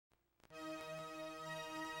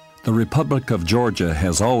The Republic of Georgia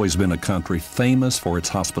has always been a country famous for its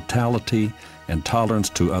hospitality and tolerance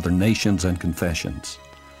to other nations and confessions.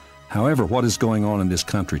 However, what is going on in this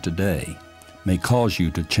country today may cause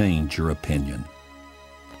you to change your opinion.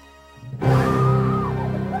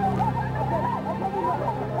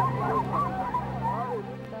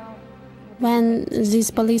 When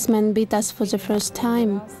these policemen beat us for the first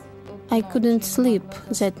time, I couldn't sleep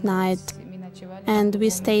that night, and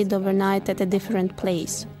we stayed overnight at a different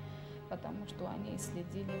place.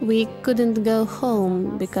 We couldn't go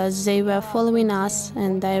home because they were following us,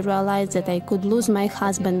 and I realized that I could lose my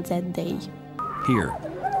husband that day. Here,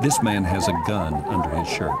 this man has a gun under his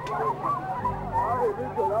shirt.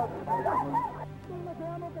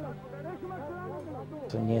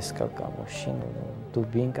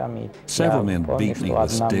 Several men beat me with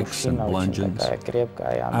sticks and bludgeons.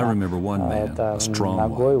 I remember one man, a strong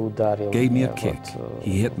one, gave me a kick.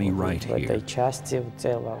 He hit me right here.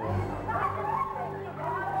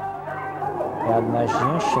 I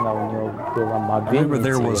remember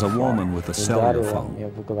there was a woman with a cellular phone.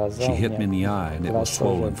 She hit me in the eye and it was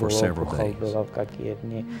swollen for several days.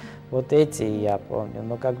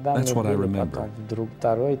 That's what I remember,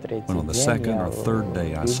 when on the second or third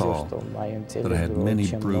day I saw that I had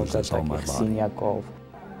many bruises on my body.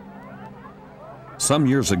 Some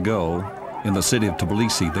years ago, in the city of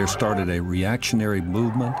Tbilisi, there started a reactionary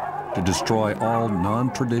movement to destroy all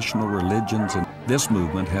non-traditional religions, and this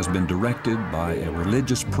movement has been directed by a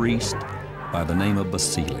religious priest by the name of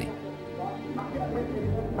Vasily.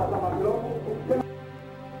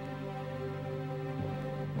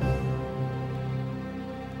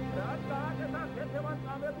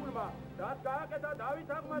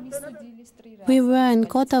 We were in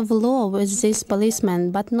court of law with this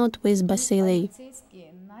policeman, but not with Vasily.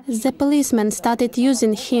 The policemen started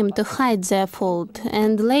using him to hide their fault,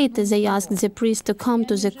 and later they asked the priest to come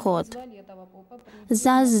to the court.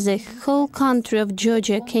 Thus, the whole country of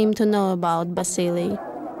Georgia came to know about Vasily.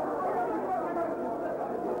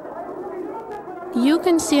 You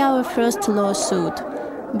can see our first lawsuit.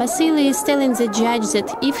 Vasily is telling the judge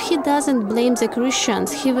that if he doesn't blame the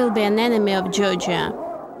Christians, he will be an enemy of Georgia.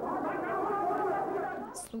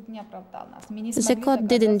 The court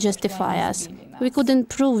didn't justify us. We couldn't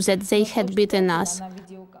prove that they had beaten us.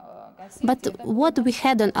 But what we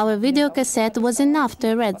had on our video cassette was enough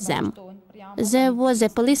to arrest them. There was a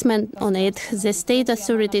policeman on it, the state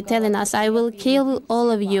authority telling us, "I will kill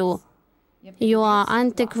all of you. You are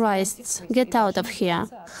antichrists. Get out of here."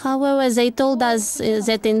 However, they told us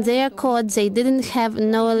that in their court they didn't have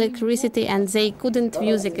no electricity and they couldn't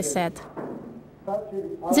view the cassette.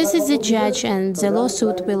 This is the judge, and the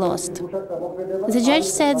lawsuit we lost. The judge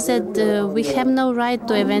said that we have no right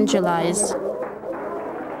to evangelize.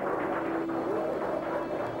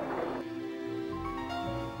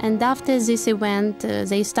 And after this event,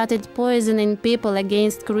 they started poisoning people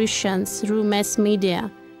against Christians through mass media.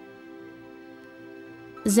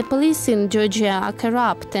 The police in Georgia are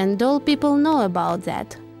corrupt, and all people know about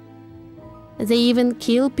that. They even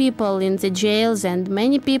kill people in the jails, and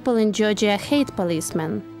many people in Georgia hate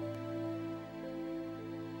policemen.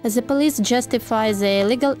 The police justify their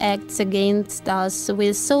illegal acts against us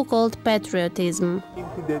with so-called patriotism.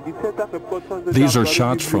 These are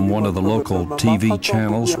shots from one of the local TV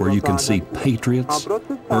channels where you can see patriots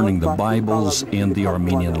burning the Bibles in the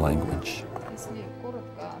Armenian language.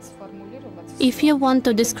 If you want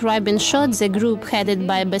to describe in short the group headed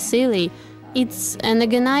by Vasily, it's an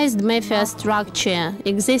organized mafia structure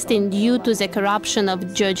existing due to the corruption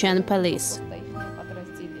of Georgian police.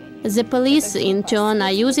 The police, in turn,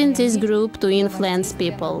 are using this group to influence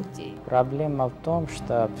people.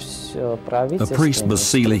 The priest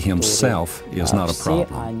Vasily himself is not a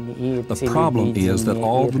problem. The problem is that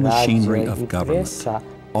all the machinery of government,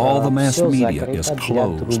 all the mass media is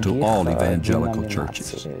closed to all evangelical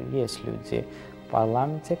churches.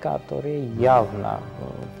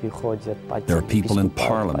 There are people in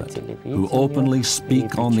Parliament who openly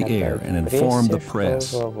speak on the air and inform the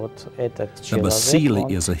press that Vasily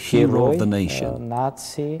is a hero of the nation,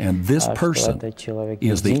 and this person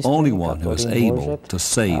is the only one who is able to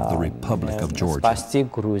save the Republic of Georgia.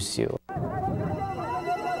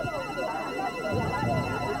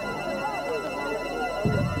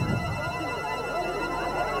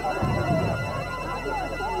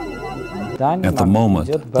 At the moment,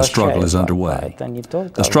 the struggle is underway.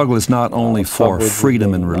 The struggle is not only for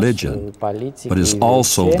freedom in religion, but is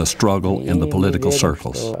also the struggle in the political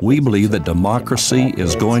circles. We believe that democracy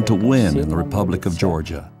is going to win in the Republic of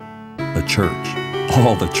Georgia. The church,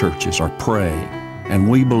 all the churches are praying, and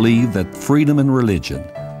we believe that freedom in religion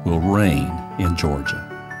will reign in Georgia.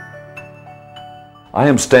 I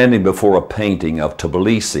am standing before a painting of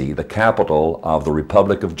Tbilisi, the capital of the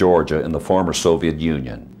Republic of Georgia in the former Soviet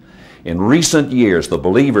Union. In recent years, the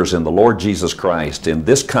believers in the Lord Jesus Christ in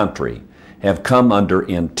this country have come under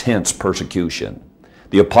intense persecution.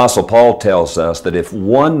 The Apostle Paul tells us that if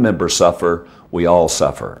one member suffer, we all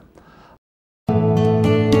suffer.